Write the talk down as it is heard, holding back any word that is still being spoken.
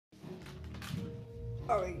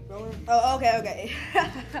Are we going? Oh, okay.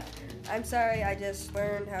 I'm sorry, I just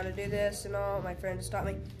learned how to do this and all. My friend just taught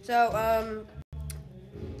me. So,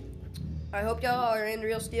 I hope y'all are in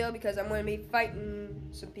Real Steel because I'm going to be fighting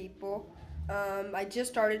some people. I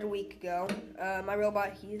just started a week ago. My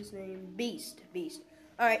robot, he is named Beast.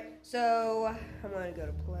 Alright, so I'm going to go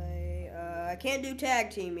to play. I can't do tag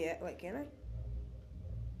team yet. Wait, can I?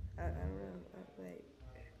 I don't know. Wait.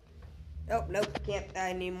 Oh, nope, can't.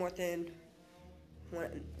 I need more than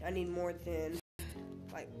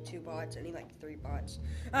like 2 bots. I need like 3 bots.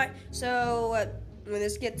 Alright, so when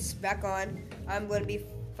this gets back on, I'm going to be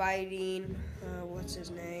fighting, what's his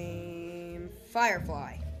name?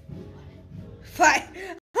 Firefly. Oh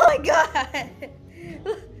my god!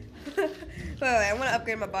 wait, I want to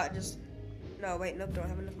upgrade my bot. Nope, don't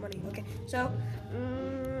have enough money. Okay, so,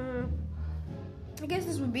 I guess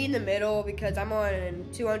this would be in the middle because I'm on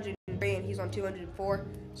 203 and he's on 204.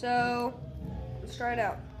 So, let's try it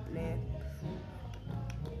out.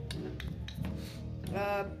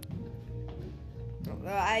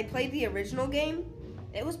 I played the original game.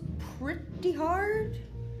 It was pretty hard,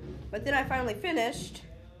 but then I finally finished.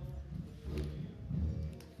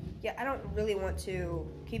 Yeah, I don't really want to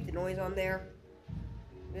keep the noise on there.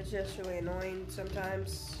 It's just really annoying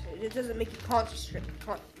sometimes. It doesn't make you concentrate.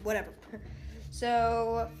 Whatever.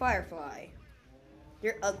 So, Firefly,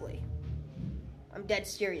 you're ugly. I'm dead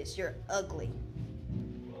serious. You're ugly.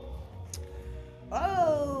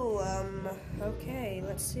 Oh, okay.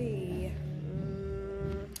 Let's see.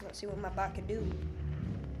 Let's see what my bot can do.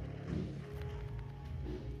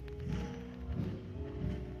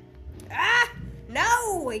 Ah!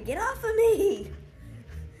 No! Get off of me!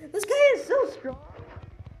 This guy is so strong.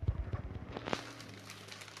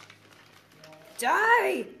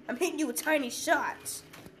 Die! I'm hitting you with tiny shots.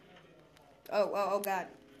 Oh god.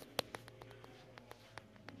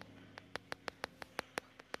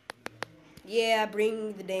 Yeah,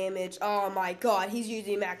 bring the damage. Oh my god, he's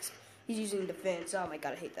using defense. Oh my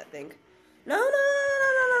god, I hate that thing. No.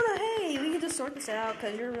 Hey, we can just sort this out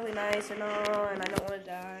because you're really nice and all, and I don't want to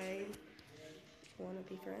die. Want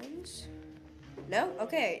to be friends? No?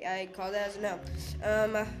 Okay, I call that as a no.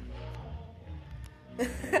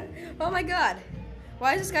 Oh my god.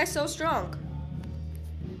 Why is this guy so strong?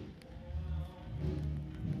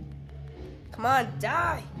 Come on,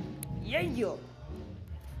 die. Yeah, you.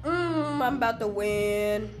 I'm about to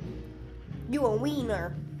win. You a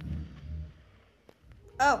wiener.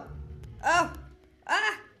 Oh,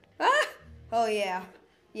 yeah.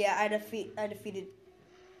 Yeah, I defeated.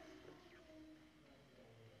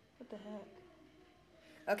 What the heck?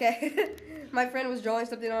 Okay, my friend was drawing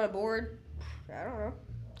something on a board. I don't know.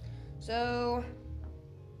 So,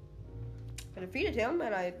 I defeated him,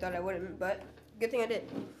 and I thought I wouldn't, but good thing I did.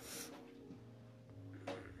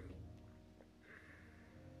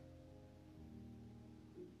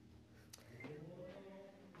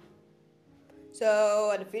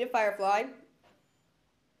 So, I defeated Firefly,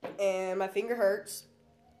 and my finger hurts.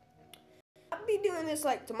 I'll be doing this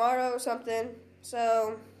like tomorrow or something,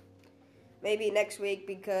 so maybe next week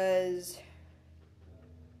because,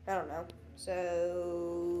 I don't know.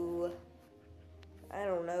 So, I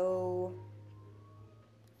don't know.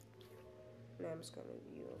 No, I'm just going to move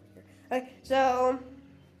you over here. Okay, so,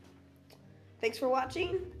 thanks for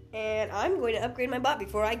watching, and I'm going to upgrade my bot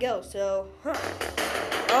before I go, so,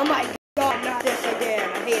 Oh my god, not this again.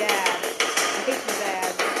 I hate ads. I hate these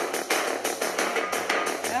ads.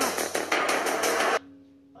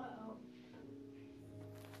 Uh-oh.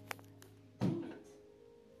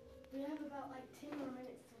 We have about like 10 more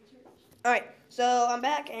minutes till church. Alright, so I'm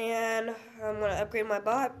back, and I'm going to upgrade my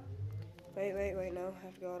bot. Wait, no, I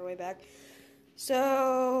have to go all the way back.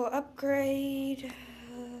 So, upgrade.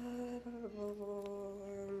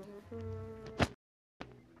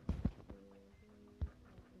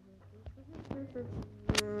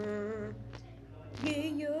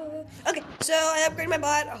 Yeah. Okay, so I upgraded my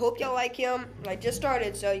bot. I hope y'all like him. I just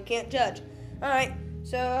started, so you can't judge. Alright,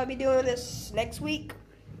 so I'll be doing this next week.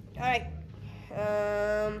 Alright,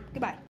 goodbye.